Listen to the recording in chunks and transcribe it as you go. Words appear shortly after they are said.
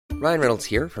Ryan Reynolds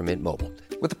here from Mint Mobile.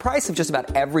 With the price of just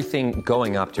about everything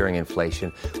going up during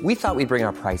inflation, we thought we'd bring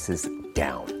our prices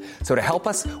down. So to help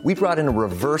us, we brought in a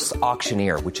reverse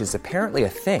auctioneer, which is apparently a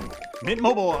thing. Mint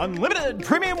Mobile Unlimited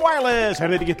Premium Wireless. How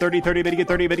to get 30, 30, bit to get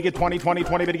 30, bit to get 20, 20,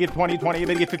 20, bit to get 20, 20,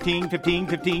 bit to get 15, 15,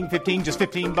 15, 15, just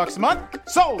 $15 a month?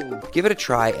 Sold! Give it a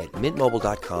try at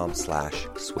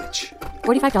mintmobile.com/switch.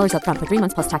 $45 up front for 3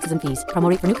 months plus taxes and fees. Promo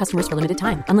rate for new customers for limited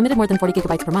time. Unlimited more than 40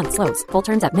 gigabytes per month. Slows full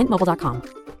terms at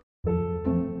mintmobile.com.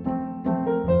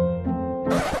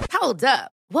 Hold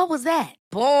up. What was that?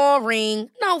 Boring.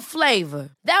 No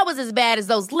flavor. That was as bad as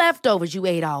those leftovers you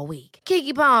ate all week.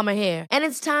 Keke Palmer here, and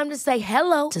it's time to say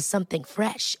hello to something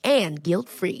fresh and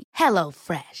guilt-free. Hello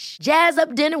Fresh. Jazz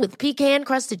up dinner with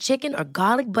pecan-crusted chicken or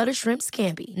garlic butter shrimp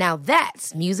scampi. Now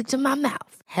that's music to my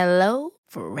mouth. Hello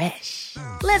Fresh.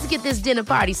 Let's get this dinner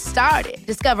party started.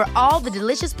 Discover all the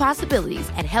delicious possibilities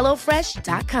at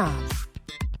hellofresh.com.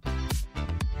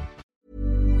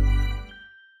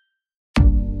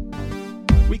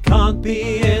 We can't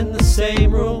be in the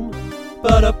same room,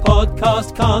 but a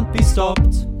podcast can't be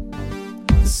stopped.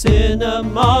 The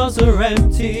cinemas are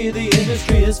empty, the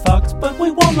industry is fucked, but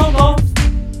we won't log off.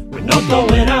 We're not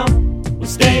going out, we're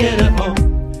staying at home.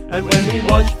 And when we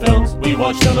watch films, we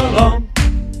watch them alone.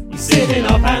 We sit in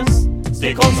our pants,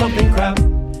 stick on something crap,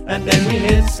 and then we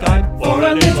hit Skype for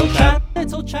a little chat.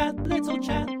 Little chat, little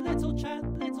chat, little chat,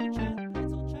 little chat, little chat,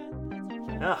 little chat.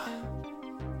 Ah,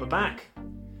 we're back.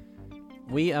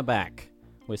 We are back.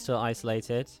 We're still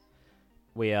isolated.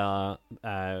 We are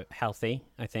healthy,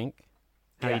 I think.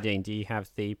 How are you doing? Do you have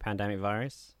the pandemic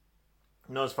virus?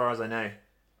 Not as far as I know.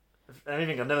 I don't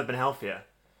think I've never been healthier.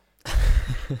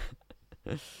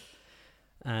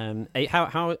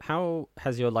 How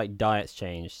has your diets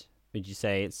changed? Would you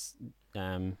say it's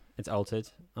altered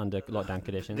under lockdown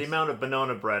conditions? The amount of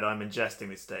banana bread I'm ingesting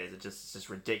these days is just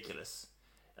ridiculous.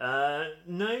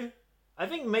 No. I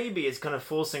think maybe it's kind of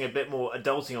forcing a bit more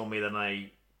adulting on me than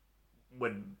I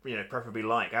would, preferably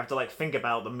like. I have to think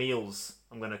about the meals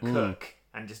I'm going to cook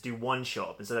and just do one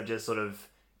shop instead of just sort of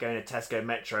going to Tesco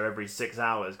Metro every 6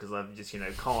 hours because I just,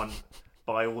 can't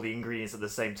buy all the ingredients at the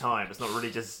same time. It's not really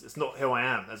it's not who I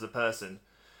am as a person.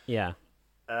 Yeah.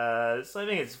 So I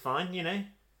think it's fine,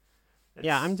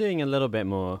 Yeah, I'm doing a little bit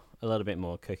more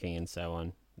cooking and so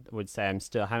on. I would say I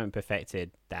haven't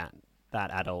perfected that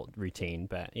adult routine,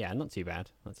 but yeah, not too bad.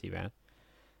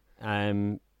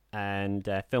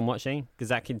 And film watching, does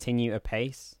that continue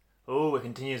apace? Oh, it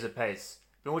continues apace.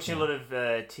 Been watching a lot of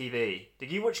TV.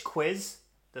 Did you watch Quiz,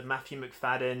 the Matthew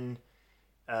McFadden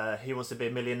Who Wants to Be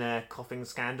a Millionaire coughing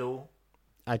scandal?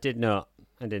 I did not.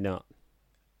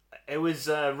 It was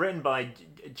written by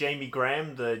Jamie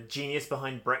Graham, the genius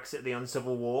behind Brexit, the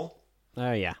Uncivil War.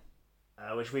 Oh yeah.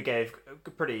 Which we gave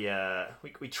pretty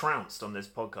we trounced on this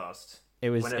podcast. It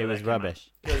was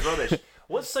rubbish. It was rubbish.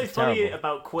 What's so funny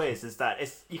about Quiz is that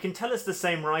you can tell it's the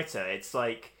same writer. It's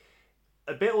a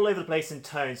bit all over the place in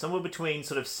tone, somewhere between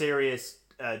sort of serious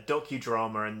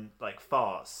docudrama and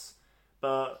farce.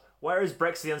 But whereas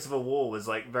Brexit the Uncivil War was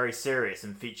very serious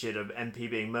and featured an MP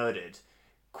being murdered,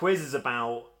 Quiz is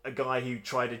about a guy who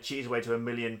tried to cheat his way to £1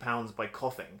 million by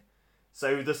coughing.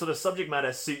 So the sort of subject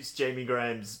matter suits Jamie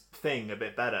Graham's thing a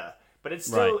bit better, but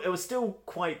it was still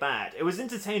quite bad. It was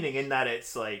entertaining in that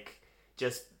it's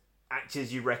just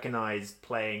actors you recognise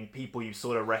playing people you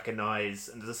sort of recognise,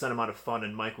 and there's a certain amount of fun,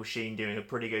 and Michael Sheen doing a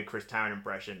pretty good Chris Tarrant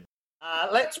impression.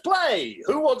 Let's play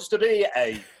Who Wants to Be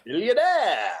a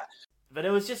Millionaire? But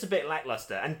it was just a bit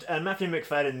lackluster, and Matthew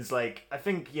McFadden's I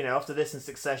think after this in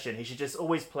Succession, he should just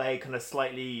always play kind of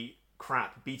slightly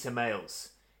crap beta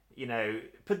males.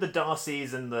 Put the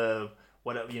Darcys and the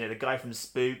guy from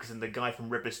Spooks and the guy from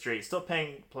Ripper Street. Stop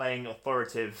playing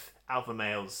authoritative alpha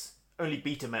males. Only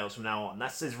beta males from now on.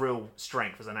 That's his real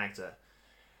strength as an actor.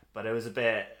 But it was a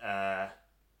bit of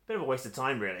a waste of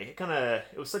time, really.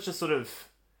 It was such a sort of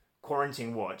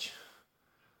quarantine watch.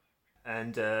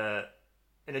 And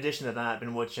in addition to that, I've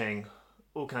been watching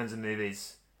all kinds of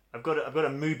movies. I've got a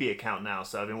Mubi account now,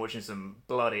 so I've been watching some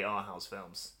bloody art house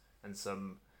films and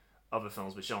some other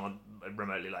films which aren't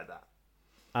remotely like that.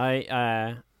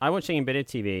 I'm watching a bit of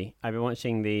TV. I've been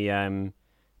watching the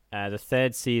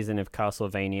third season of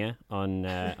Castlevania on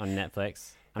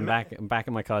Netflix. I'm back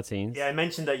at my cartoons. Yeah, I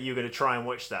mentioned that you were going to try and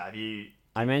watch that. Have you?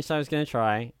 I mentioned I was going to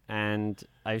try, and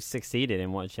I've succeeded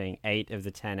in watching 8 of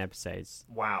the 10 episodes.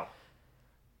 Wow.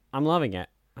 I'm loving it.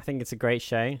 I think it's a great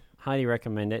show. Highly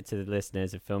recommend it to the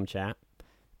listeners of Film Chat.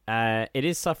 It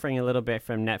is suffering a little bit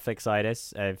from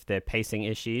Netflix-itis of the pacing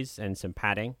issues and some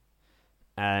padding.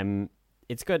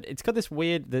 it's got this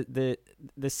weird the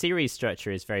series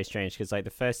structure is very strange because like the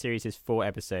first series is 4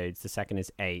 episodes, the second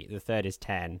is 8, the third is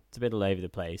 10. It's a bit all over the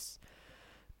place.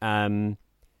 And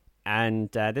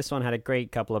this one had a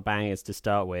great couple of bangers to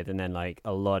start with, and then like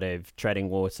a lot of treading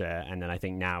water, and then I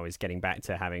think now is getting back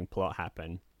to having plot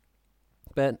happen.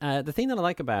 But the thing that I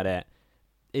like about it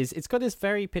is it's got this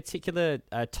very particular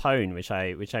tone, which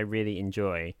I really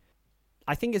enjoy.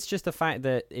 I think it's just the fact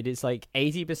that it is like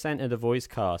 80% of the voice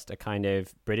cast are kind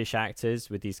of British actors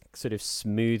with these sort of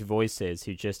smooth voices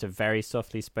who just are very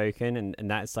softly spoken, and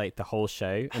that's like the whole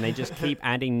show, and they just keep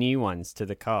adding new ones to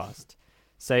the cast.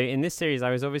 So in this series, I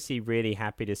was obviously really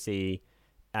happy to see,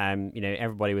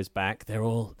 everybody was back. They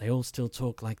all still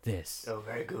talk like this. Oh,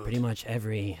 very good. Pretty much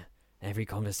every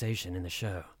conversation in the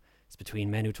show is between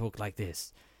men who talk like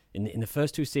this. In the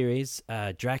first 2 series,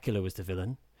 Dracula was the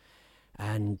villain,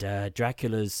 and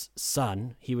Dracula's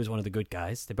son, he was one of the good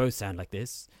guys. They both sound like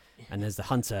this. And there's the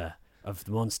hunter of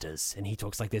the monsters, and he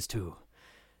talks like this too.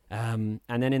 And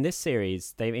then in this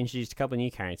series, they've introduced a couple of new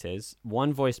characters.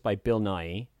 One voiced by Bill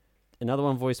Nighy, another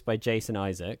one voiced by Jason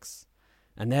Isaacs,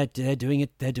 and they're doing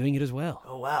it. They're doing it as well.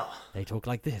 Oh wow! They talk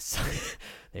like this.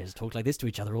 They just talk like this to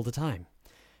each other all the time.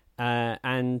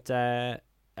 The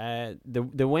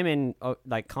women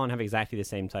like can't have exactly the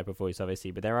same type of voice,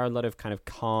 obviously, but there are a lot of kind of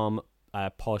calm,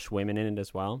 posh women in it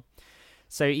as well.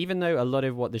 So even though a lot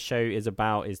of what the show is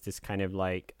about is this kind of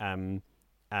like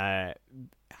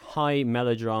high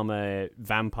melodrama,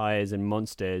 vampires and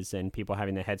monsters and people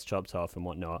having their heads chopped off and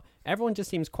whatnot, everyone just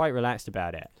seems quite relaxed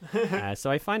about it. So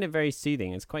I find it very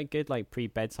soothing. It's quite good, like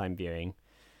pre-bedtime viewing.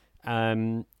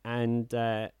 The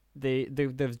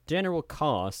general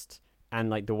cast and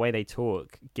like the way they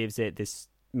talk gives it this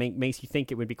makes you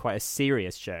think it would be quite a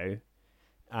serious show,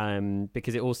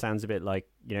 because it all sounds a bit like,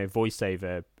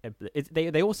 voiceover.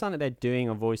 They all sound like they're doing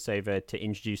a voiceover to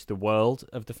introduce the world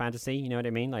of the fantasy. You know what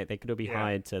I mean? Like they could all be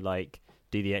hired to like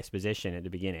do the exposition at the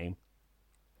beginning,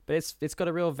 but it's got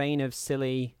a real vein of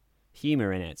silly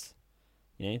humor in it.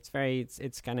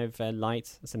 It's kind of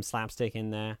light, some slapstick in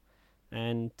there,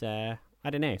 and I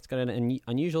don't know. It's got an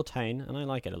unusual tone, and I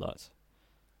like it a lot.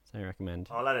 So I recommend.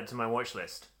 I'll add it to my watch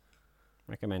list.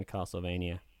 Recommend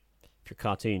Castlevania. If you're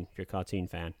a cartoon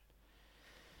fan.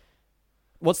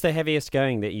 What's the heaviest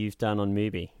going that you've done on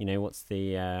Mubi? What's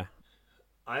the...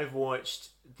 I've watched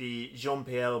the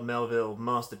Jean-Pierre Melville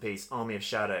masterpiece, Army of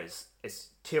Shadows.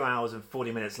 It's 2 hours and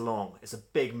 40 minutes long. It's a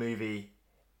big movie,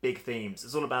 big themes.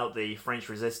 It's all about the French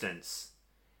Resistance.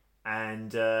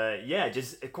 And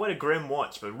just quite a grim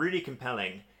watch, but really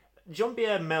compelling.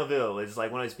 Jean-Pierre Melville is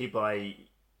like one of those people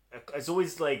it's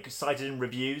always like cited in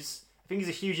reviews. I think he's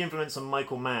a huge influence on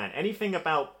Michael Mann. Anything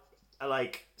about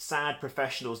like sad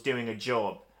professionals doing a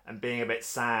job and being a bit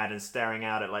sad and staring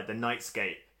out at like the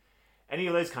nightscape, any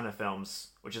of those kind of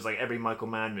films, which is like every Michael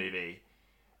Mann movie,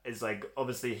 is like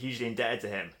obviously hugely indebted to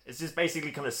him. It's just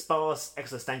basically kind of sparse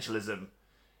existentialism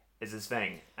is his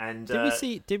thing. And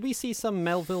did we see some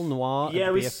Melville noir? Yeah, at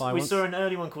the we BFI once? saw an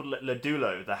early one called Le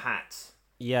Dulo, The Hat.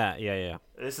 Yeah.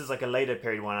 This is like a later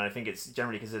period one, and I think it's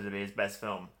generally considered to be his best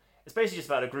film. It's basically just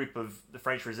about a group of the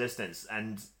French Resistance,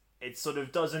 and it sort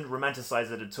of doesn't romanticize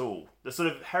it at all. The sort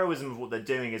of heroism of what they're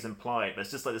doing is implied, but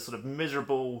it's just like this sort of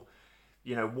miserable,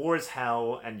 war is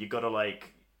hell, and you gotta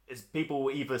like, it's people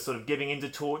either sort of giving into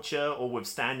torture or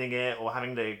withstanding it, or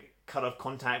having to cut off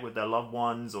contact with their loved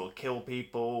ones or kill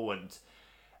people, and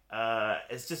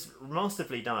it's just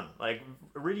masterfully done, like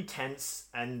really tense,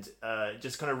 and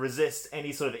just kind of resists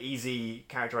any sort of easy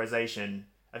characterization.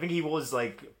 I think he was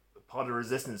like part of the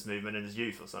resistance movement in his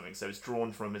youth or something, so it's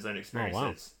drawn from his own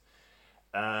experiences.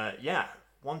 Oh, wow.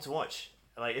 One to watch.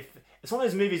 Like, if it's one of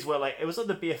those movies where like it was at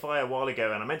the BFI a while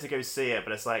ago, and I meant to go see it,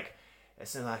 but it's like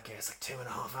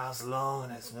 2.5 hours long,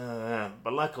 and it's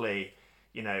but luckily,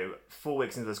 4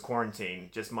 weeks into this quarantine,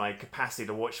 just my capacity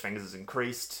to watch things has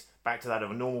increased back to that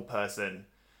of a normal person,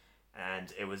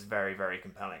 and it was very, very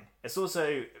compelling. It's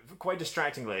also, quite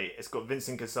distractingly, it's got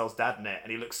Vincent Cassel's dad in it,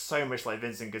 and he looks so much like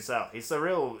Vincent Cassel. He's the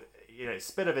real,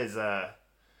 spit of his,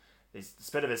 he's the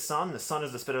spit of his son. The son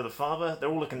is the spit of the father. They're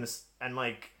all looking this, and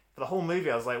like for the whole movie,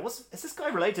 I was like, is this guy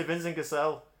related to Vincent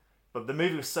Cassel? But the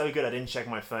movie was so good, I didn't check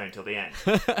my phone till the end.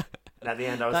 And at the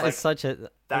end, I was that like, is such a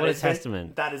what a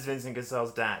testament. That is Vincent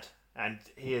Cassel's dad, and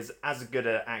he is as good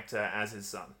an actor as his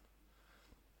son.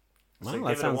 So wow,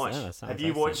 give it a watch. Have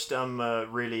you watched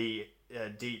really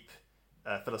deep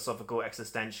philosophical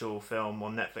existential film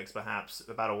on Netflix, perhaps,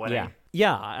 about a wedding?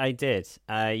 Yeah, I did.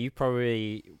 You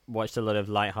probably watched a lot of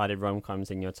lighthearted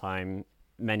rom-coms in your time,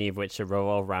 many of which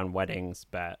revolve around weddings,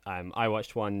 but I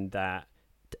watched one that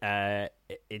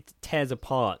it tears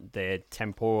apart the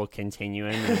temporal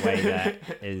continuum in a way that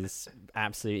is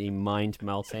absolutely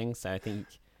mind-melting. So I think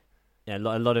a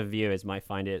lot of viewers might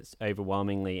find it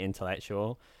overwhelmingly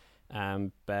intellectual.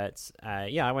 But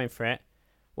I went for it.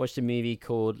 Watched a movie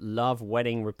called Love,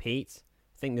 Wedding, Repeat.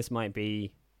 I think this might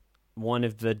be one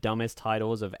of the dumbest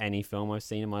titles of any film I've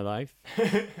seen in my life.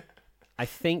 I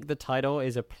think the title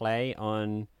is a play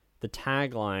on the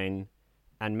tagline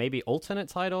and maybe alternate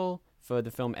title for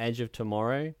the film Edge of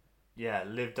Tomorrow. Yeah,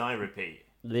 Live, Die, Repeat.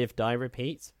 Live, Die,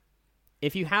 Repeat.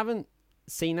 If you haven't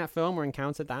seen that film or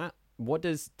encountered that, what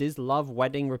does Love,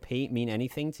 Wedding, Repeat mean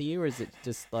anything to you? Or is it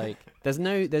just like... There's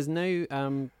no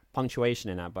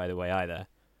punctuation in that, by the way, either.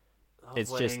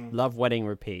 It's just Love, Wedding,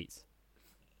 Repeat.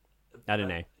 I don't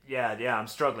know. Yeah, I'm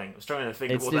struggling to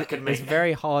figure what that could mean. It's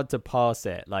very hard to parse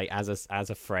it, like as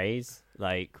a phrase.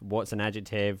 Like, what's an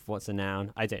adjective? What's a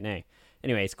noun? I don't know.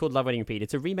 Anyway, it's called Love, Wedding, Repeat.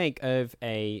 It's a remake of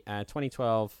a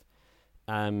 2012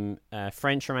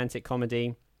 French romantic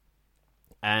comedy,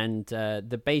 and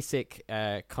the basic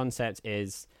concept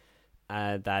is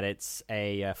that it's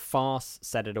a farce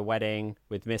set at a wedding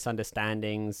with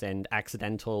misunderstandings and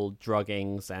accidental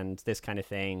druggings and this kind of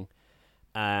thing.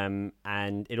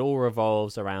 And it all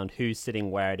revolves around who's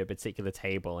sitting where at a particular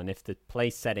table, and if the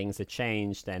place settings are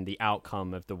changed, then the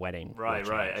outcome of the wedding.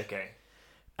 Right, okay.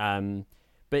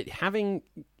 But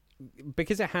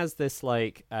because it has this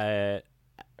like,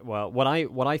 what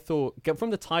I thought from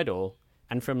the title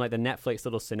and from like the Netflix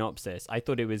little synopsis, I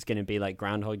thought it was going to be like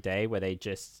Groundhog Day, where they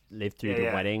just live through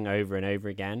the wedding over and over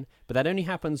again. But that only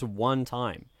happens one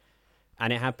time,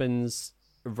 and it happens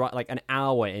right like an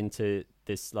hour into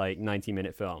this like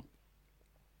 90-minute film.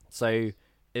 So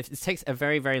it takes a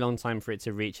very, very long time for it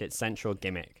to reach its central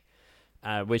gimmick,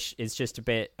 which is just a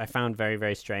bit I found very,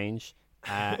 very strange.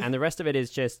 And the rest of it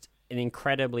is just an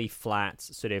incredibly flat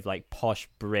sort of like posh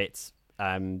Brit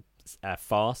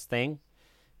farce thing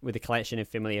with a collection of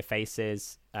familiar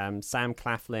faces. Sam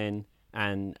Claflin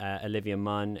and Olivia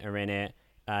Munn are in it.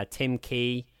 Tim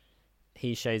Key,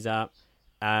 he shows up.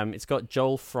 It's got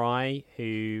Joel Fry,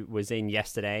 who was in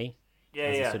Yesterday,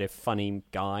 as a sort of funny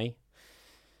guy.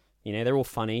 You know, they're all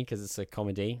funny because it's a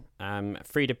comedy.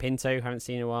 Frida Pinto, haven't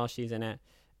seen in a while, she's in it.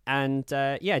 And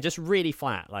just really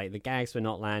flat. Like the gags were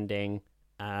not landing,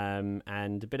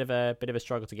 and a bit of a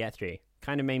struggle to get through.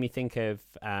 Kind of made me think of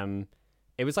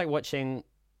it was like watching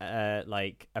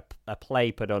like a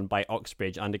play put on by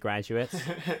Oxbridge undergraduates.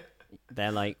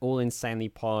 They're like all insanely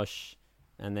posh,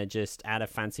 and they're just at a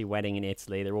fancy wedding in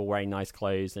Italy. They're all wearing nice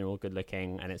clothes, they're all good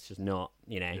looking, and it's just not,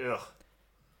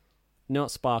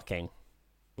 not sparking.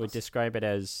 Would describe it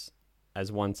as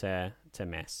one to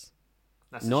miss.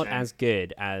 That's not as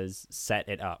good as Set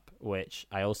It Up, which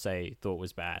I also thought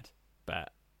was bad,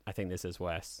 but I think this is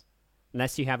worse.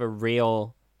 Unless you have a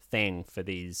real thing for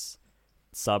these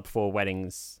sub-4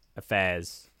 weddings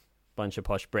affairs, bunch of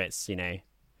posh Brits,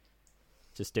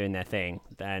 just doing their thing,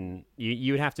 then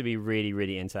you would have to be really,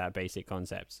 really into that basic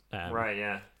concept. Right,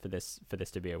 yeah. For this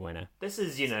to be a winner. This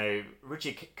is,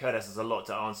 Richard Curtis has a lot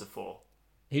to answer for.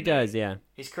 He does, yeah.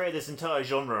 He's created this entire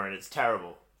genre, and it's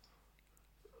terrible.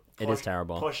 It is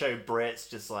terrible. Posho Brits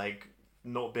just like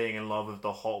not being in love with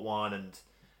the hot one, and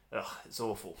it's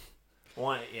awful.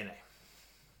 Why,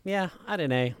 Yeah, I don't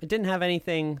know. It didn't have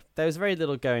anything. There was very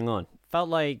little going on. Felt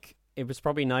like it was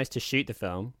probably nice to shoot the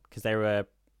film because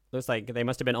looks like they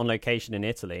must have been on location in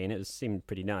Italy, and it seemed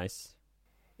pretty nice.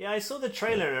 Yeah, I saw the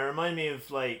trailer, and it reminded me of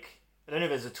like, I don't know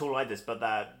if there's a tool like this, but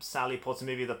that Sally Potter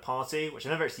movie, The Party, which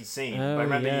I've never actually seen. But I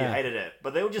remember you hated it.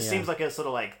 But it all just seems like a sort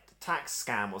of like tax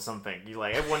scam or something. You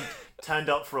like everyone turned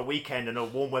up for a weekend in a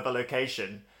warm weather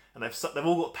location, and they've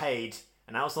all got paid,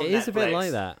 and now it's on Netflix. It is a bit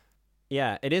like that.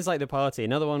 Yeah, it is like The Party.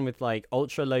 Another one with like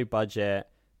ultra low budget.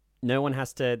 No one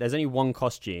has to. There's only one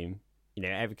costume,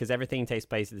 because everything takes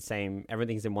place at the same.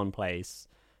 Everything's in one place,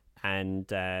 and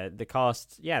the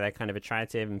cast, they're kind of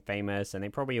attractive and famous, and they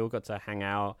probably all got to hang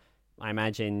out. I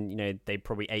imagine, they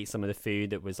probably ate some of the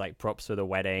food that was like props for the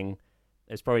wedding.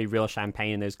 There's probably real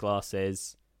champagne in those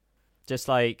glasses. Just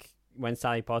like when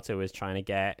Sally Potter was trying to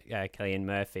get Cillian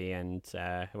Murphy and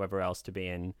whoever else to be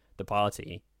in The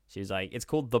Party, she was like, it's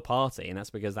called The Party, and that's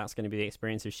because that's going to be the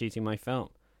experience of shooting my film.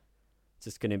 It's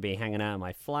just going to be hanging out in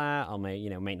my flat. I'll make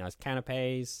nice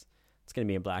canapes. It's going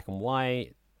to be in black and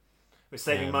white. We're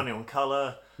saving money on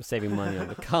colour. We're saving money on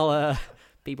the colour.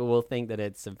 People will think that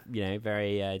it's a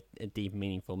very a deep,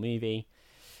 meaningful movie.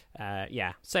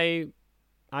 So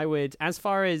I would, as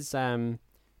far as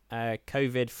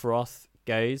COVID froth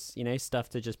goes, stuff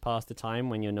to just pass the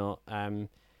time when you're not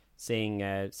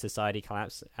seeing society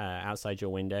collapse outside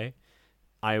your window,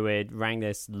 I would rank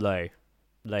this low.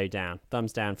 low down.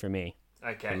 Thumbs down for me.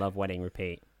 Okay. For Love, Wedding,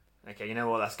 Repeat. Okay, you know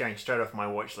what? That's going straight off my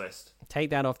watch list. Take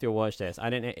that off your watch list. I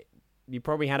don't know. You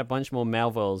probably had a bunch more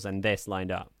Melvilles and this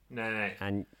lined up. No.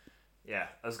 And yeah,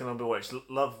 I was going to watch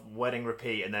Love, Wedding,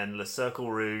 Repeat, and then Le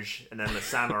Cercle Rouge, and then Le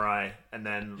Samurai, and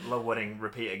then Love, Wedding,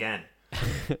 Repeat again.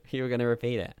 you were going to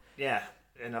repeat it. Yeah,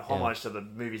 in a homage to the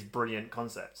movie's brilliant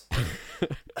concept.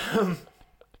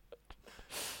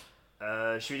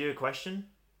 Should we do a question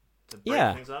to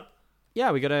break things up?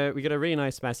 Yeah, we got a really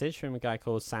nice message from a guy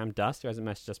called Sam Dust, who hasn't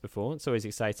messaged us before. It's always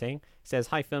exciting. He says,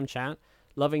 "Hi, Film Chat.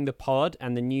 Loving the pod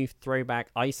and the new throwback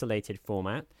isolated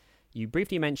format. You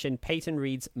briefly mentioned Peyton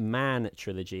Reed's Man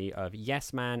trilogy of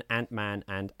Yes Man, Ant-Man,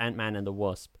 and Ant-Man and the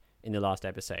Wasp in the last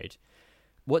episode.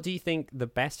 What do you think the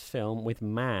best film with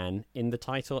man in the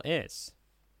title is?"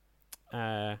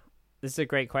 This is a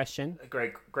great question. A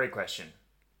great question.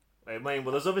 I mean,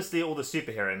 well, there's obviously all the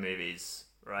superhero movies,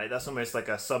 right? That's almost like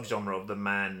a subgenre of the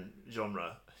man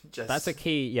genre. That's a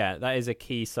key, yeah, that is a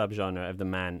key subgenre of the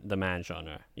man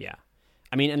genre, yeah.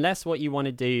 I mean, unless what you want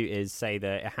to do is say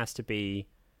that it has to be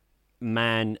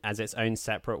man as its own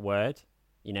separate word,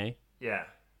 you know? Yeah.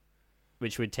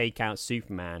 Which would take out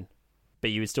Superman, but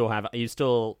you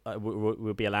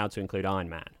would be allowed to include Iron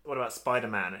Man. What about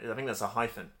Spider-Man? I think that's a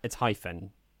hyphen. It's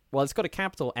hyphen. Well, it's got a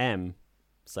capital M,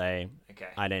 so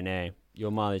okay. I don't know.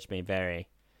 Your mileage may vary.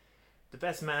 The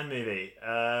best man movie,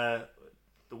 The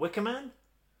Wicker Man?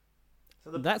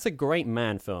 That's a great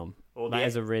man film. That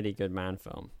is a a really good man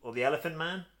film. Or The Elephant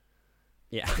Man?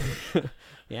 Yeah.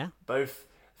 Yeah? Both.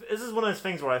 This is one of those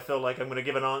things where I feel like I'm going to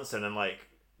give an answer and then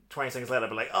 20 seconds later I'll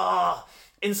be like,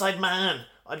 Inside Man!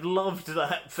 I'd loved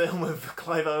that film with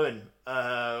Clive Owen,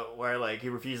 where he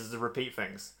refuses to repeat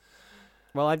things.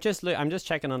 Well, I'm just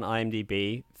checking on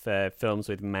IMDb for films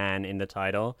with man in the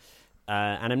title,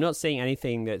 and I'm not seeing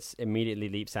anything that's immediately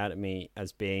leaps out at me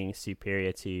as being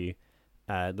superior to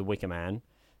The Wicker Man.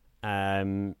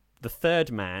 The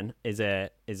Third Man is a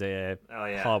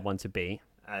hard one to beat.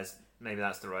 Maybe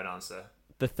that's the right answer.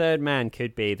 The Third Man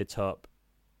could be the top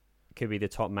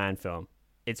man film.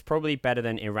 It's probably better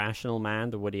than Irrational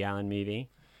Man, the Woody Allen movie.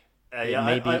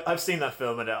 I've seen that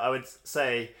film, and I would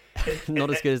say not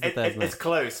as good as The Third Man. It's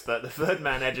close, but The Third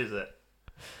Man edges it.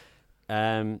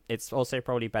 It's also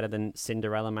probably better than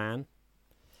Cinderella Man.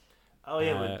 Oh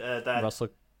yeah, Russell.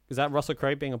 Is that Russell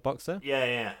Crowe being a boxer?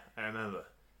 Yeah, I remember.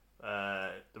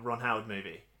 The Ron Howard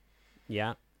movie.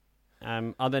 Yeah.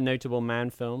 Other notable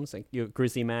man films, like your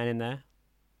Grizzly Man in there.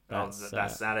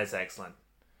 That is excellent.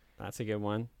 That's a good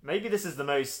one. Maybe this is the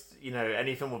most,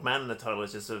 any film with man in the title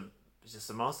is just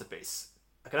a masterpiece.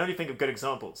 I can only think of good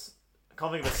examples. I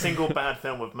can't think of a single bad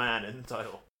film with man in the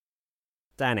title.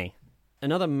 Danny,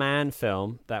 another man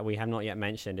film that we have not yet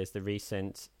mentioned is the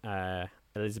recent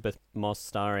Elizabeth Moss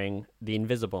starring The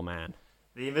Invisible Man.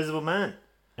 The Invisible Man.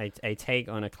 A take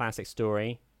on a classic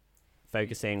story,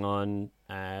 focusing on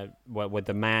where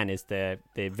the man is the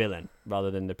villain rather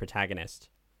than the protagonist.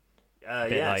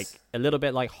 Yes. A little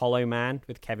bit like Hollow Man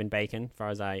with Kevin Bacon, as far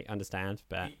as I understand.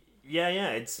 But yeah,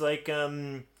 it's like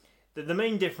the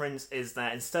main difference is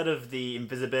that instead of the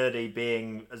invisibility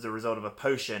being as a result of a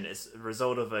potion, it's a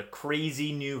result of a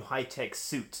crazy new high-tech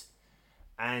suit.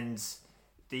 And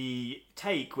the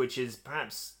take, which is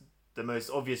perhaps the most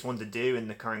obvious one to do in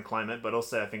the current climate, but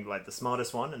also I think the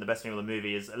smartest one and the best thing of the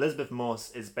movie, is Elizabeth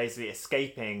Moss is basically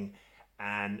escaping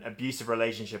an abusive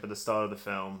relationship at the start of the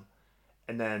film.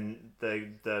 And then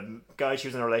the guy she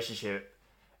was in a relationship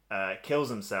kills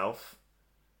himself,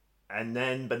 but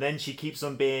then she keeps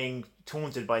on being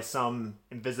taunted by some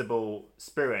invisible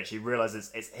spirit. She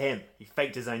realizes it's him. He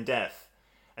faked his own death,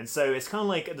 and so it's kind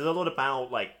of there's a lot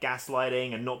about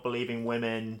gaslighting and not believing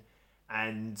women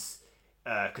and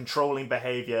controlling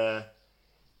behavior,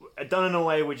 done in a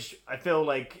way which I feel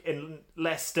in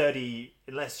less sturdy,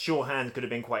 in less surehand could have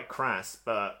been quite crass,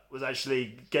 but was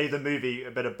actually gave the movie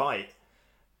a bit of bite.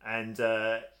 And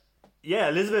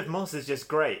Elizabeth Moss is just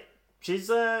great. She's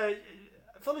I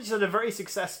feel like she's had a very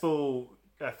successful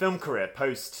film career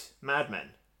post Mad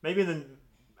Men. Maybe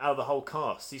out of the whole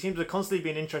cast, she seems to constantly be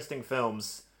in interesting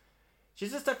films.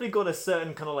 She's just definitely got a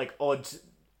certain kind of odd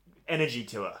energy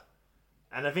to her,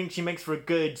 and I think she makes for a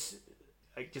good,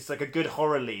 a good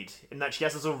horror lead in that she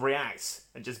has to sort of react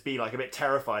and just be a bit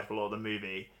terrified for a lot of the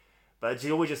movie, but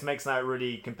she always just makes that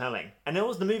really compelling. And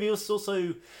the movie was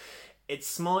also. It's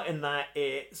smart in that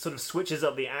it sort of switches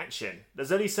up the action.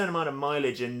 There's only a certain amount of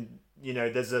mileage and,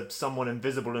 there's someone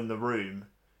invisible in the room.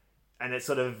 And it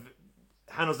sort of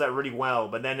handles that really well.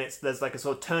 But then there's a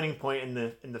sort of turning point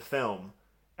in the film.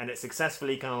 And it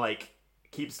successfully kind of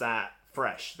keeps that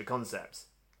fresh, the concepts.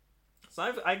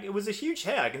 So it was a huge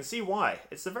hit. I can see why.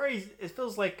 It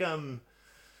feels like I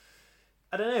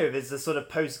don't know. There's a sort of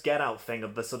post Get Out thing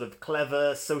of the sort of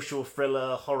clever social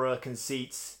thriller horror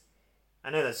conceits. I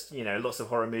know that's, lots of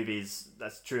horror movies.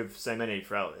 That's true of so many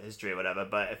throughout history or whatever.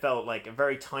 But it felt like a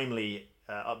very timely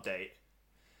update.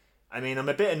 I mean, I'm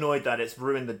a bit annoyed that it's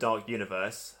ruined the Dark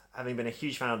Universe. Having been a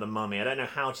huge fan of The Mummy, I don't know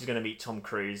how she's going to meet Tom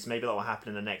Cruise. Maybe that will happen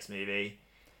in the next movie.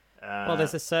 Well,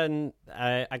 there's a certain...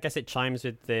 I guess it chimes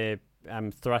with the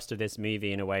thrust of this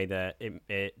movie in a way that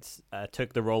it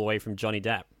took the role away from Johnny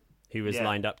Depp, who was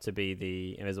lined up to be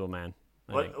the Invisible Man.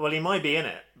 Well, he might be in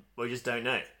it. We just don't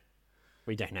know.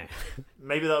 We don't know.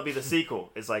 Maybe that'll be the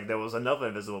sequel. It's like there was another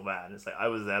Invisible Man. It's like I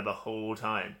was there the whole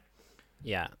time.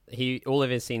 Yeah, all of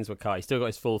his scenes were cut. He still got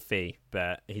his full fee,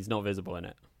 but he's not visible in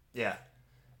it. Yeah.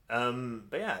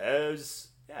 But yeah, it was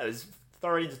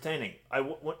thoroughly entertaining.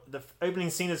 The opening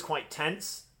scene is quite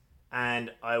tense,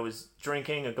 and I was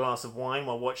drinking a glass of wine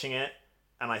while watching it,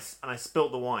 and I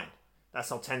spilt the wine. That's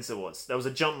how tense it was. There was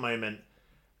a jump moment,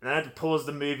 and I had to pause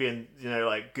the movie and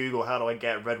Google how do I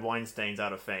get red wine stains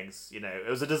out of things. It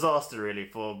was a disaster really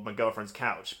for my girlfriend's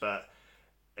couch, but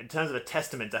in terms of a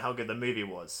testament to how good the movie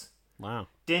was. Wow.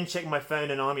 Didn't check my phone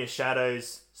in Army of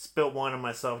Shadows. Spilt wine on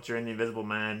myself during The Invisible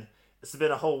Man. It's been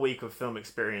a whole week of film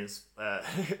experience.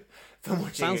 Film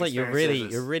watching. Sounds like you're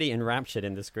really enraptured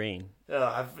in the screen.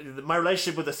 My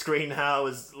relationship with the screen now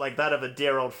is like that of a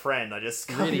dear old friend. I just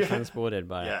really transported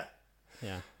by it.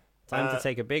 Yeah. Time to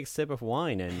take a big sip of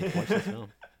wine and watch the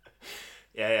film.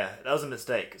 Yeah, that was a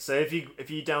mistake. So if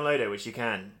you download it, which you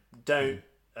can, don't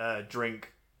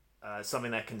drink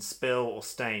something that can spill or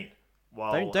stain.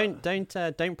 While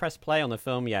Don't press play on the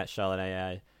film yet, Charlotte.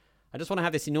 I just want to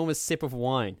have this enormous sip of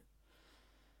wine.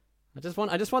 I just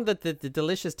want the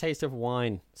delicious taste of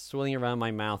wine swirling around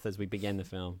my mouth as we begin the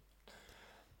film.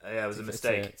 Yeah, it was a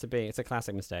mistake. It's a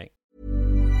classic mistake.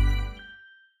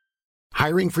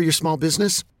 Hiring for your small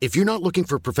business? If you're not looking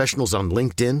for professionals on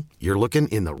LinkedIn, you're looking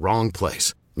in the wrong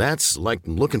place. That's like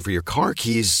looking for your car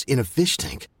keys in a fish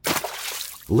tank.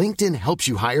 LinkedIn helps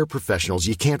you hire professionals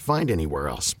you can't find anywhere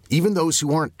else, even those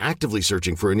who aren't actively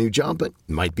searching for a new job but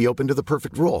might be open to the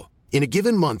perfect role. In a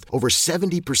given month, over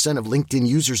 70% of LinkedIn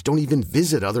users don't even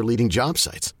visit other leading job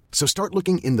sites. So start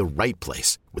looking in the right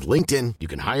place. With LinkedIn, you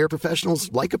can hire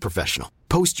professionals like a professional.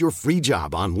 Post your free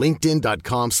job on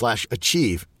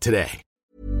linkedin.com/achieve today.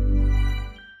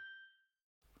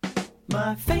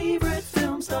 My favorite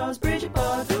film stars Bridget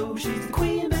Bardot. She's the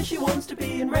queen, but she wants to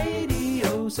be in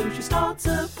radio. So she starts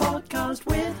a podcast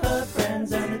with her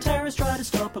friends, and the terrorists try to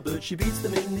stop her, but she beats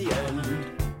them in the end.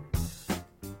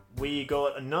 We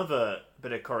got another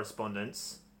bit of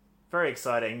correspondence. Very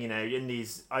exciting, in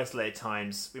these isolated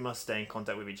times, we must stay in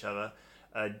contact with each other.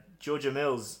 Georgia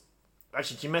Mills,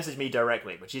 actually, she messaged me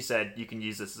directly, but she said, you can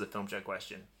use this as a film check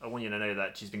question. I want you to know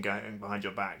that she's been going behind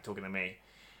your back, talking to me.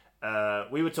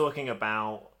 We were talking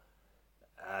about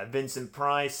Vincent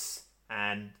Price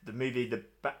and the movie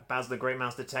Basil the Great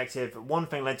Mouse Detective. One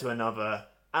thing led to another.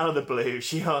 Out of the blue,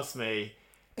 she asked me,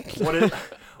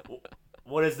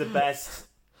 what is the best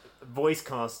voice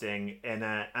casting in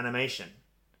animation?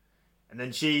 And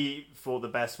then she thought the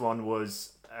best one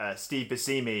was Steve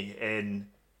Buscemi in...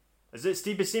 Is it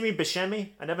Steve Buscemi?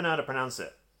 I never know how to pronounce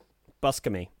it.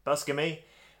 Buscemi.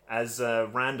 As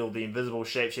Randall, the invisible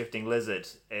shape-shifting lizard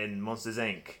in Monsters,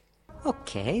 Inc.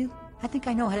 Okay, I think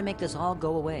I know how to make this all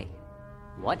go away.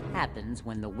 What happens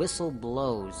when the whistle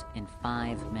blows in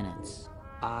 5 minutes?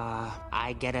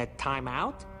 I get a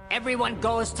timeout? Everyone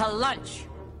goes to lunch!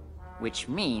 Which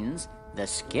means the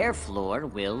scare floor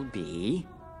will be...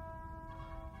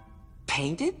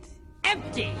 painted?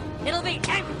 Empty! It'll be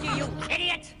empty, you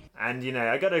idiot! And,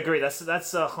 I gotta agree,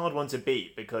 that's a hard one to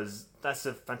beat, because that's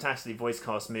a fantastically voice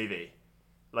cast movie.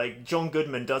 Like, John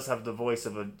Goodman does have the voice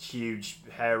of a huge,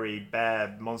 hairy,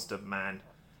 bear monster man.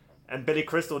 And Billy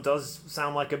Crystal does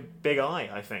sound like a big eye,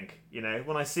 I think.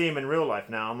 When I see him in real life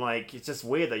now, I'm like, it's just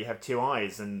weird that you have two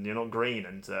eyes and you're not green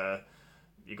and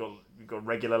you got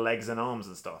regular legs and arms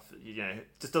and stuff. It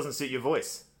just doesn't suit your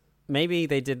voice. Maybe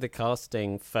they did the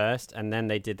casting first and then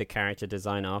they did the character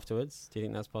design afterwards. Do you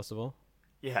think that's possible?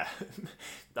 Yeah.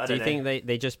 Do you think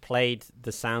they just played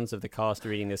the sounds of the cast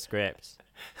reading the script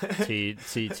to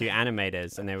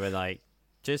animators and they were like,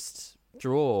 just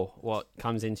draw what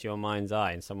comes into your mind's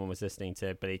eye? And someone was listening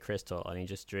to Billy Crystal and he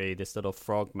just drew this little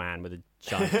frog man with a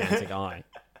gigantic eye.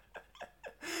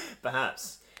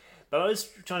 Perhaps. But I was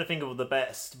trying to think of what the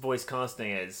best voice casting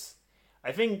is.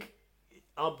 I think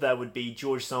up there would be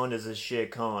George Sanders as Shere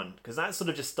Khan, because that sort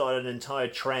of just started an entire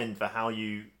trend for how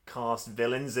you cast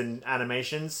villains in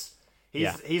animations.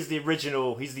 He's the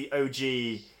original, he's the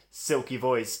OG silky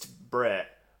voiced Brit,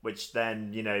 which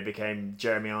then became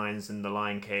Jeremy Irons in The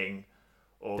Lion King.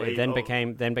 Or It then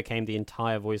became the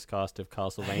entire voice cast of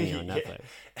Castlevania on Netflix.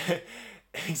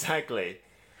 Exactly.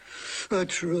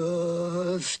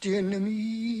 Trust in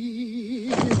me.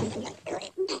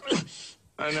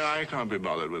 No, I can't be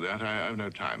bothered with that. I have no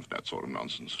time for that sort of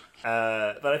nonsense.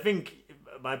 But I think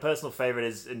my personal favourite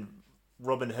is in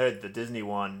Robin Hood, the Disney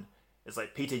one. It's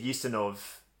like Peter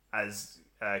Ustinov as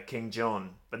King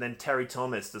John, but then Terry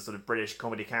Thomas, the sort of British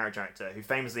comedy character actor, who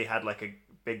famously had like a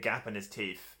big gap in his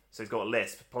teeth, so he's got a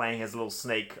lisp, playing his little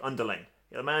snake underling.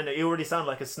 The man, he already sounded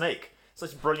like a snake.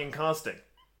 Such brilliant casting.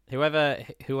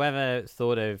 Whoever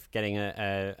thought of getting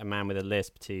a man with a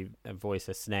lisp to voice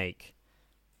a snake,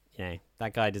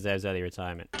 that guy deserves early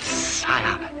retirement.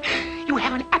 Sire, you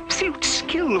have an absolute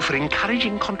skill for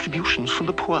encouraging contributions from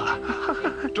the poor.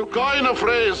 To coin a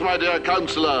phrase, my dear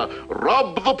counsellor,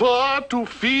 rob the poor to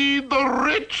feed the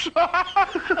rich.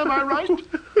 Am I right?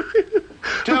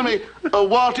 Tell me,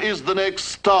 what is the next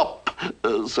stop,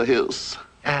 Sir Hiss?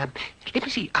 Let me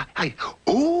see.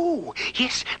 Oh,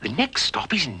 yes, the next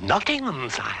stop is Nottingham,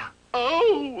 sire.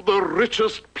 Oh, the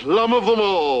richest plum of them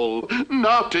all.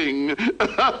 Notting.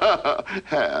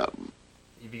 Ham.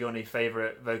 Have you got any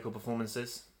favourite vocal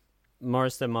performances?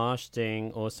 Maurice LaMarche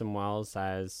doing Orson Welles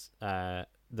as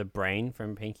the Brain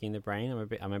from Pinky and the Brain.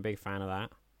 I'm a big fan of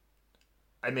that.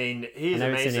 I mean, he's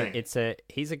amazing.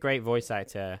 He's a great voice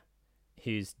actor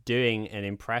who's doing an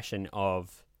impression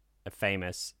of a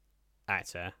famous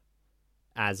actor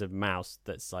as a mouse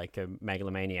that's like a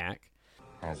megalomaniac.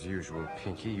 As usual,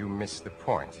 Pinky, you missed the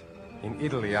point. In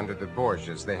Italy, under the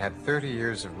Borgias, they had 30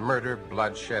 years of murder,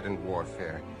 bloodshed, and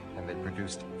warfare, and they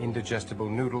produced indigestible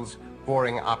noodles,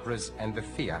 boring operas, and the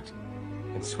Fiat.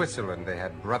 In Switzerland, they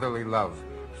had brotherly love,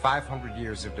 500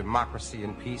 years of democracy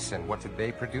and peace, and what did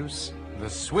they produce? The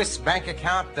Swiss bank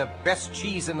account, the best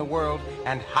cheese in the world,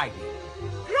 and Heidi.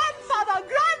 Grandfather!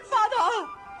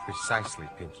 Precisely,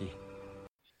 Pinky.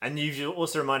 And you've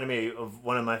also reminded me of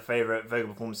one of my favourite vocal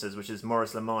performances, which is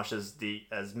Maurice LaMarche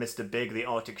as Mr. Big, the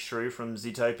Arctic Shrew from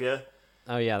Zootopia.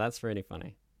 Oh yeah, that's really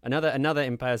funny. Another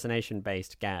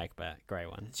impersonation-based gag, but great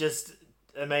one. Just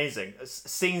amazing.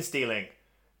 Scene stealing.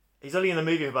 He's only in the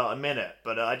movie for about a minute,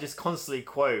 but I just constantly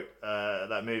quote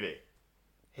that movie.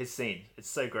 His scene. It's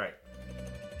so great.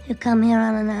 You come here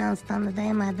unannounced on the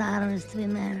day my daughter is to be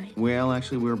married. Well,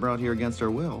 actually, we were brought here against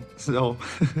our will, so...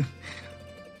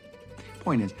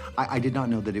 Point is, I did not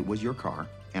know that it was your car,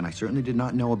 and I certainly did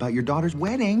not know about your daughter's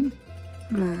wedding.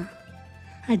 No,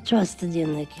 I trusted you,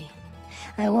 Nicky.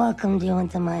 I welcomed you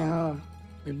into my home.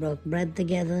 We broke bread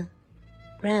together.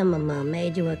 Grandmama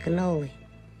made you a cannoli.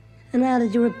 And how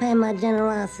did you repay my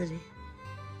generosity?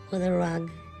 With a rug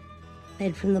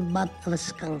made from the butt of a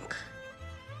skunk.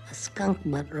 A skunk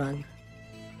butt rug.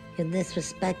 You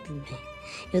disrespected me.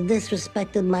 You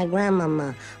disrespected my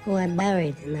grandmama, who I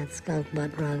buried in that skunk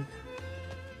butt rug.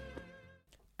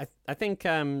 I think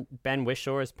Ben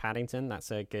Whishaw as Paddington,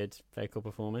 that's a good vocal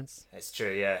performance. It's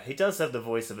true, yeah. He does have the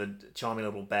voice of a charming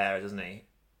little bear, doesn't he?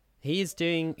 He's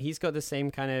got the same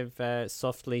kind of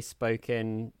softly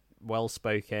spoken,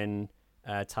 well-spoken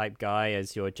type guy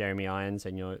as your Jeremy Irons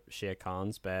and your Shere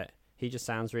Khans, but he just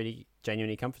sounds really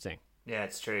genuinely comforting. Yeah,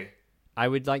 it's true. I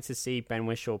would like to see Ben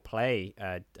Whishaw play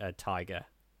a tiger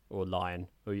or lion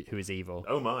who is evil.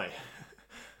 Oh my.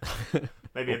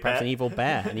 Maybe or perhaps an evil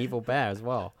bear as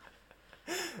well.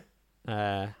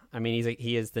 I mean,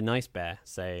 he is the nice bear,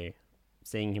 so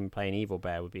seeing him play an evil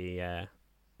bear would be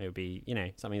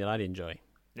something that I'd enjoy.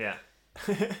 Yeah.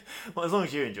 Well, as long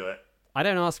as you enjoy it. I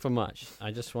don't ask for much.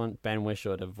 I just want Ben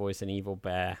Whishaw to voice an evil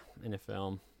bear in a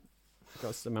film.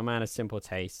 I'm a man of simple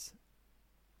tastes.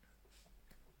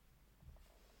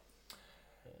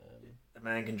 A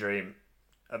man can dream.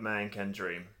 A man can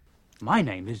dream. My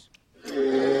name is...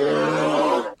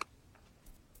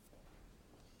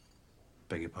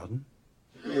 Beg your pardon?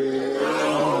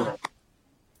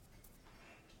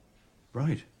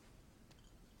 Right.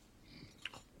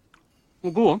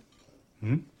 Well, go on.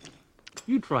 Hmm?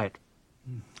 You try it.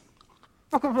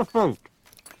 Look at the throat.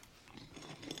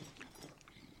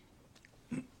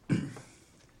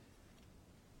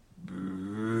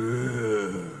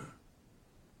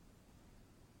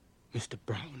 Mr.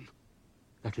 Brown,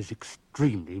 that is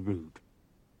extremely rude.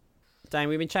 Dan,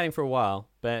 we've been chatting for a while,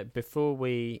 but before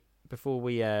we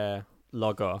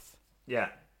log off,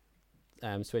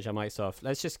 switch our mics off.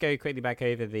 Let's just go quickly back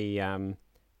over the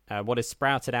what has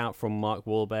sprouted out from Mark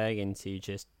Wahlberg into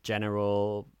just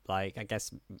general, like, I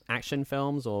guess, action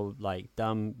films or like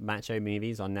dumb macho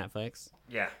movies on Netflix.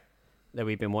 Yeah. That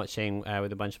we've been watching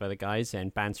with a bunch of other guys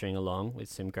and bantering along with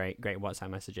some great WhatsApp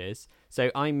messages.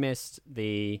 So I missed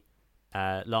the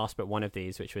last but one of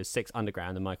these, which was Six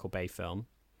Underground, the Michael Bay film.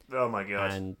 Oh my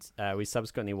god! And we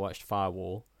subsequently watched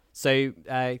Firewall. So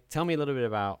tell me a little bit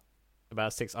about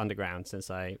Six Underground,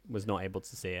 since I was not able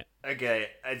to see it. Okay,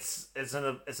 it's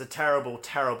a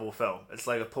terrible film. It's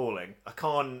like appalling. I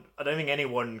don't think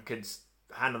anyone could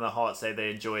hand on their heart say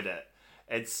they enjoyed it.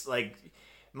 It's like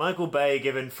Michael Bay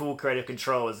given full creative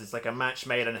control it's like a match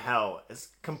made in hell. It's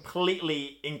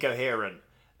completely incoherent.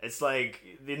 It's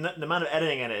like the amount of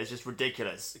editing in it is just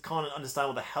ridiculous. You can't understand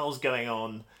what the hell's going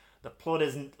on. The plot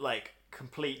isn't like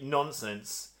complete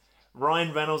nonsense.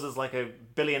 Ryan Reynolds is like a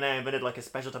billionaire invented like a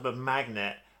special type of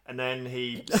magnet, and then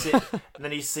he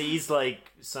sees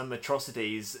like some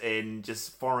atrocities in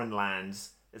just foreign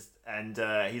lands, and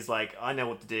he's like, I know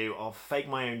what to do. I'll fake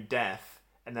my own death,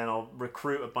 and then I'll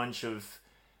recruit a bunch of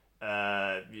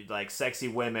like sexy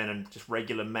women and just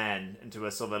regular men into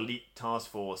a sort of elite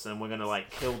task force, and we're gonna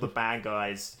like kill the bad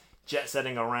guys, jet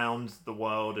setting around the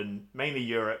world and mainly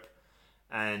Europe,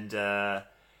 and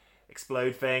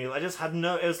explode things.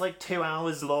 It was like 2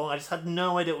 hours long. I just had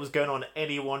no idea what was going on at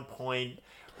any one point.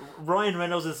 Ryan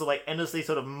Reynolds is like endlessly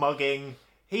sort of mugging.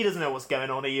 He doesn't know what's going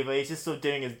on either. He's just sort of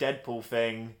doing his Deadpool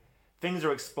thing. Things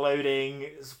are exploding.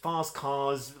 Fast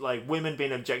cars, like women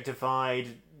being objectified.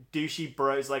 Douchey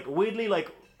bros, like weirdly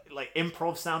like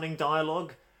improv sounding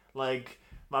dialogue. Like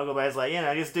Michael Bay's like,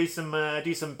 just do some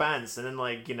bands, and then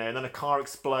like and then a car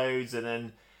explodes, and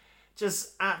then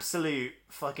just absolute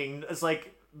fucking. It's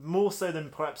like more so than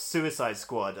perhaps Suicide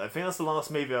Squad. I think that's the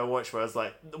last movie I watched where I was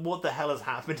like, what the hell has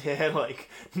happened here? Like,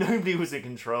 nobody was in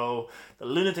control. The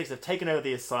lunatics have taken over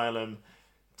the asylum.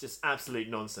 Just absolute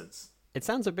nonsense. It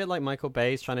sounds a bit like Michael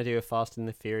Bay's trying to do a Fast and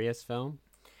the Furious film.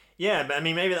 Yeah, but I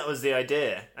mean, maybe that was the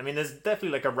idea. I mean, there's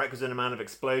definitely like a requisite amount of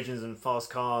explosions and fast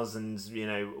cars and,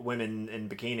 women in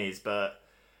bikinis, but...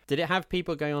 Did it have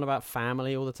people going on about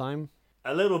family all the time?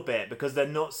 A little bit, because they're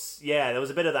not... Yeah, there was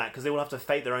a bit of that, because they all have to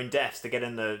fake their own deaths to get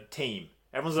in the team.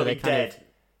 Everyone's going to be dead,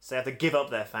 so they have to give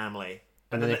up their family.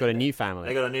 And then they've got a new family.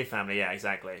 They got a new family, yeah,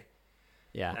 exactly.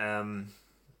 Yeah.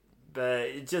 But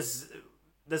it just...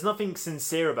 There's nothing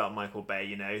sincere about Michael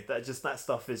Bay, That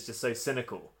stuff is just so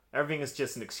cynical. Everything is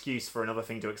just an excuse for another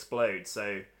thing to explode,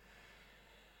 so...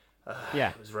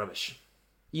 yeah. It was rubbish.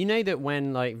 You know that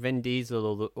when like Vin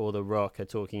Diesel or The Rock are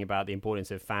talking about the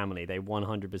importance of family, they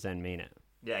 100% mean it.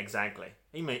 Yeah, exactly.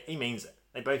 He means it.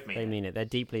 They both mean it. They mean it. They're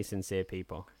deeply sincere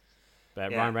people.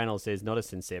 But Yeah. Ryan Reynolds is not a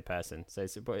sincere person, so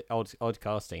it's odd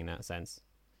casting in that sense.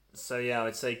 So yeah, I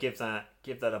would say give that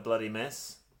a bloody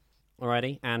miss.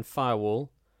 Alrighty, and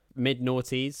Firewall,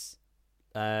 mid-noughties,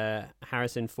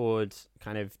 Harrison Ford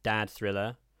kind of dad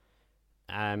thriller.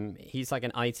 He's like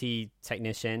an IT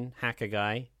technician, hacker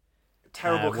guy.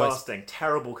 Terrible casting.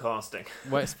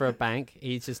 Works for a bank.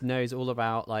 He just knows all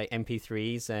about like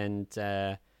MP3s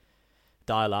and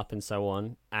dial-up and so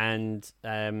on. And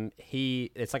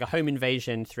it's like a home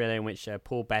invasion thriller in which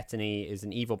Paul Bettany is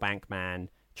an evil bank man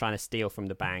trying to steal from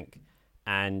the bank,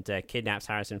 and kidnaps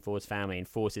Harrison Ford's family and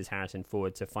forces Harrison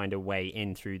Ford to find a way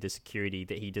in through the security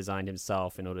that he designed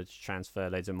himself in order to transfer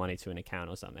loads of money to an account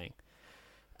or something.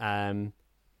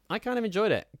 I kind of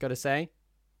enjoyed it, gotta say.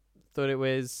 Thought it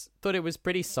was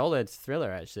pretty solid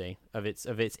thriller actually of its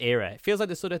era. It feels like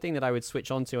the sort of thing that I would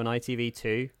switch on to on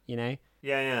ITV2,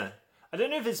 Yeah. I don't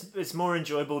know if it's more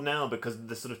enjoyable now because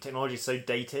the sort of technology is so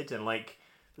dated and like.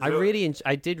 I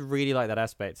did really like that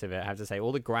aspect of it. I have to say,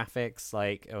 all the graphics,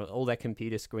 like all their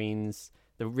computer screens,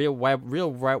 the real web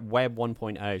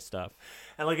 1.0 stuff,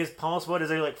 and like his password is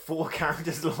only like 4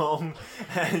 characters long,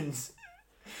 and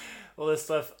all this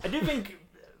stuff. I do think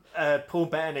Paul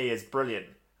Bettany is brilliant.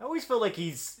 I always feel like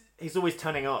he's always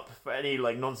turning up for any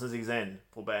like nonsense he's in.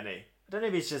 Paul Bettany. I don't know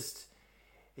if he's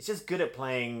just good at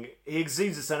playing. He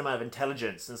exudes a certain amount of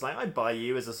intelligence, and it's like I buy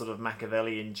you as a sort of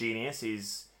Machiavellian genius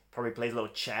who's probably plays a little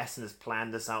chess and has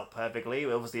planned this out perfectly.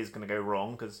 Obviously, it's going to go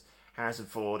wrong because Harrison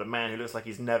Ford, a man who looks like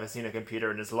he's never seen a computer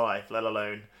in his life, let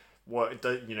alone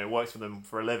works for them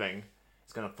for a living,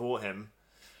 is going to thwart him.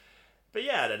 But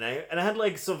yeah, I don't know. And I had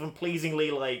like sort of pleasingly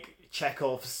like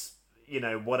Chekhov's,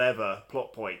 whatever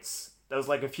plot points. There was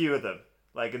like a few of them.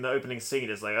 Like in the opening scene,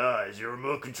 it's like, it's your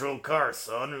remote control car,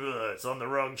 son. It's on the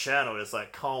wrong channel. It's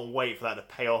like, can't wait for that to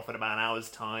pay off in about an hour's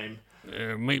time.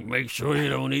 Make sure you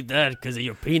don't eat that because of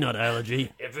your peanut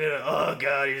allergy. Oh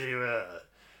god,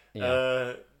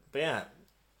 yeah. But yeah,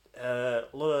 a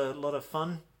lot of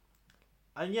fun.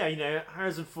 And yeah,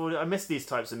 Harrison Ford. I miss these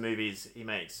types of movies he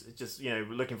makes. It's just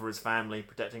looking for his family,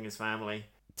 protecting his family.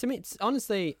 To me,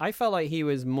 honestly, I felt like he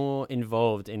was more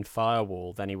involved in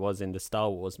Firewall than he was in the Star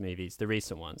Wars movies, the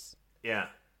recent ones. Yeah,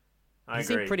 He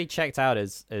seemed pretty checked out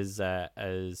as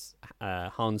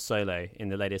Han Solo in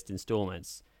the latest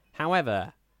installments.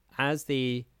 However, as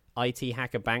the IT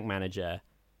hacker bank manager,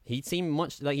 he seemed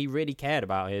much like he really cared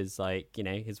about his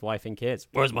his wife and kids.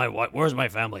 Where's my wife? Where's my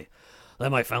family?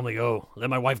 Let my family go. Let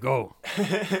my wife go.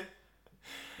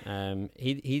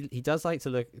 He does like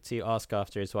to ask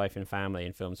after his wife and family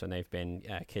in films when they've been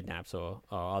kidnapped or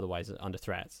otherwise under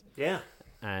threat. Yeah.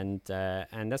 And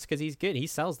that's because he's good. He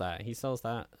sells that. He sells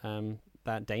that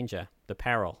that danger, the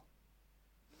peril.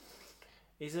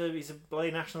 He's a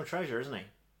bloody national treasure, isn't he?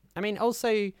 I mean,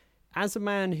 also as a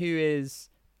man who is,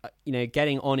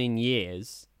 getting on in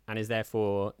years and is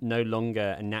therefore no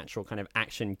longer a natural kind of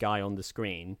action guy on the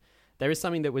screen, there is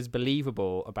something that was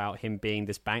believable about him being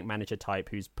this bank manager type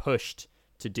who's pushed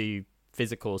to do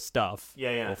physical stuff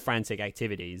or frantic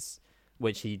activities,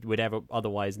 which he would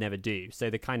otherwise never do.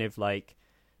 So the kind of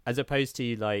as opposed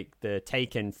to the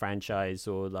Taken franchise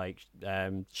or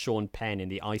Sean Penn in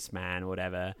The Iceman or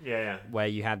whatever, where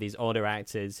you have these older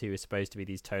actors who are supposed to be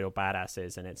these total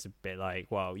badasses, and it's a bit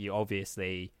well,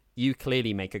 you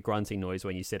clearly make a grunting noise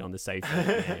when you sit on the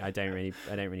sofa. I don't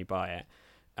really buy it.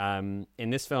 In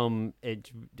this film, he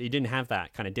didn't have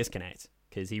that kind of disconnect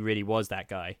because he really was that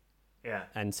guy. Yeah.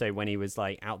 And so when he was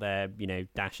out there,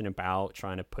 dashing about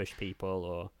trying to push people,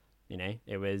 or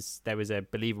there was a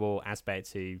believable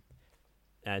aspect to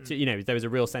there was a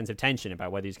real sense of tension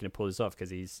about whether he's going to pull this off because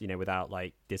he's without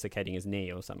dislocating his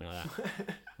knee or something like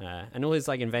that. And all his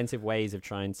inventive ways of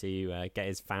trying to get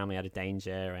his family out of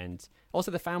danger, and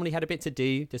also the family had a bit to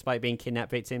do despite being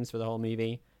kidnapped victims for the whole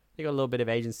movie. They got a little bit of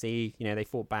agency, they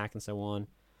fought back and so on.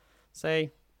 So,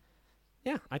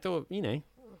 yeah, I thought,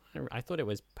 I thought it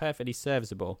was perfectly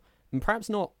serviceable, and perhaps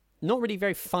not really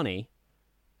very funny.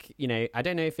 I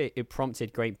don't know if it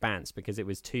prompted great bants because it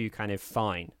was too kind of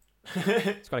fine.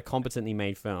 It's quite a competently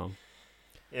made film.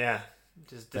 Yeah,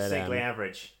 just distinctly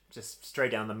average, just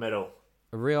straight down the middle.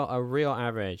 A real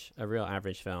average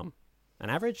film. An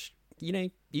average,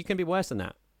 you can be worse than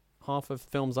that. Half of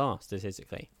films are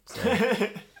statistically. So.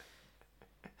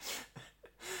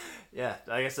 Yeah,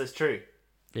 I guess that's true.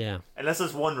 Yeah. Unless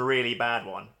there's one really bad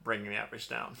one bringing the average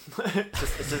down.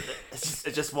 It's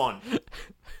just one.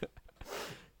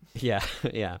 Yeah.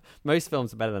 Most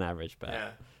films are better than average, but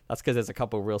that's because there's a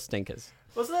couple of real stinkers.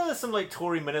 Wasn't there some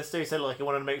Tory minister who said he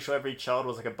wanted to make sure every child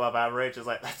was above average? It's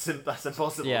that's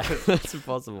impossible. Yeah, that's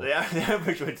impossible. The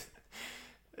average would.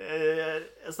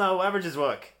 It's not how averages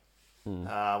work.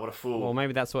 What a fool. Well,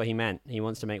 maybe that's what he meant. He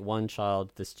wants to make one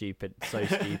child so stupid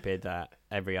that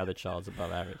every other child's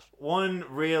above average. One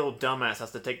real dumbass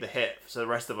has to take the hit so the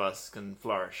rest of us can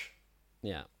flourish.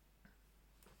 Yeah.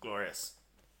 Glorious.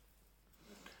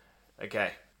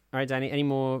 Okay. All right, Danny, any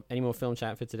more film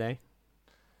chat for today?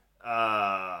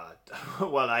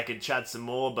 Well, I could chat some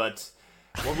more, but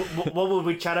what will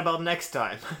we chat about next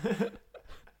time?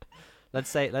 Let's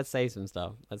save some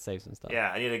stuff.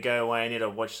 Yeah, I need to go away. I need to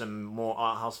watch some more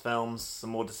art house films, some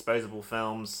more disposable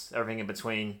films, everything in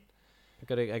between. I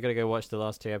gotta go watch the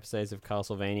last 2 episodes of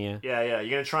Castlevania. Yeah.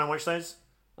 You gonna try and watch those?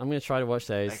 I'm gonna try to watch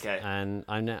those. Okay. And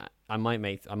I might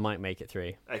make it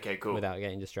through. Okay, cool. Without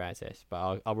getting distracted,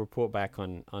 but I'll report back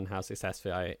on how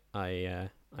successful I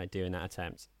do in that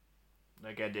attempt.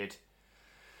 Okay, dude.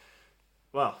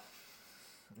 Well,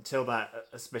 until that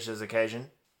auspicious occasion.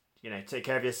 Take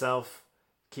care of yourself.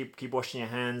 Keep washing your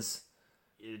hands.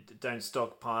 Don't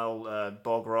stockpile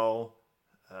bog roll.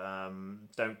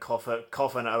 Don't cough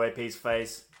on OAP's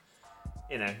face.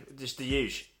 Just the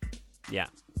usual. Yeah,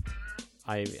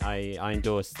 I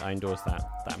endorse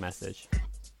that message.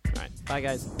 All right, bye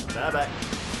guys. Bye.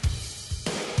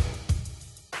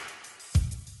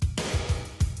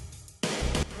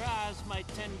 Raz, my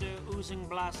tender oozing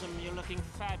blossom, you're looking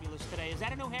fabulous today. Is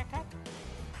that a new haircut?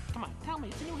 Come on, tell me,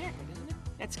 it's a new haircut, isn't it?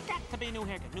 It's got to be a new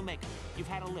haircut, new makeup. You've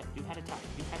had a lift, you've had a tie,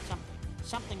 you've had something.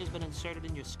 Something has been inserted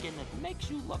in your skin that makes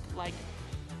you look like...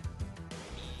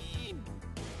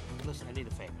 Listen, I need a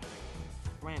favor.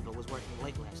 Randall was working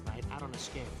late last night out on the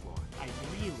scare floor. I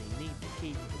really need the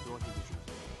key for the door he was using.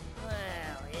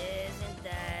 Well, isn't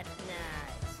that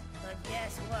nice? But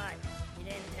guess what? You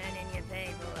didn't turn in your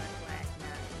paperwork last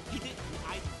night. You didn't?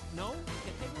 No?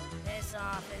 Your paperwork? This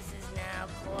office is now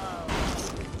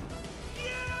closed.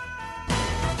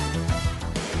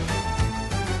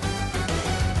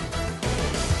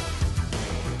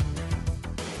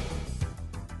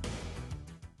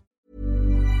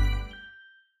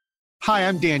 Hi,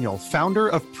 I'm Daniel, founder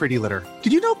of Pretty Litter.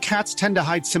 Did you know cats tend to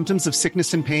hide symptoms of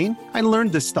sickness and pain? I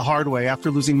learned this the hard way after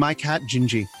losing my cat,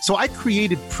 Gingy. So I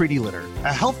created Pretty Litter,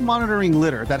 a health monitoring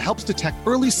litter that helps detect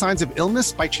early signs of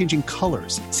illness by changing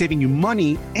colors, saving you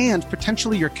money and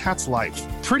potentially your cat's life.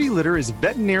 Pretty Litter is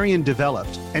veterinarian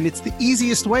developed, and it's the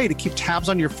easiest way to keep tabs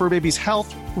on your fur baby's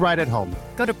health right at home.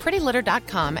 Go to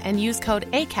prettylitter.com and use code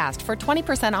ACAST for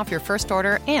 20% off your first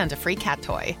order and a free cat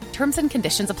toy. Terms and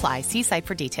conditions apply. See site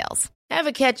for details.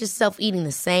 Ever catch yourself eating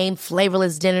the same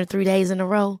flavorless dinner 3 days in a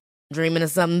row? Dreaming of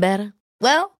something better?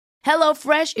 Well,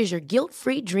 HelloFresh is your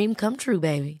guilt-free dream come true,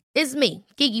 baby. It's me,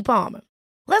 Keke Palmer.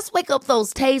 Let's wake up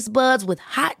those taste buds with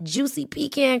hot, juicy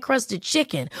pecan-crusted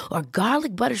chicken or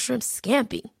garlic butter shrimp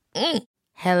scampi.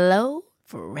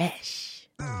 HelloFresh.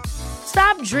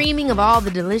 Stop dreaming of all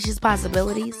the delicious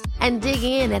possibilities and dig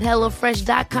in at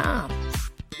HelloFresh.com.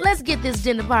 Let's get this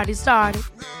dinner party started.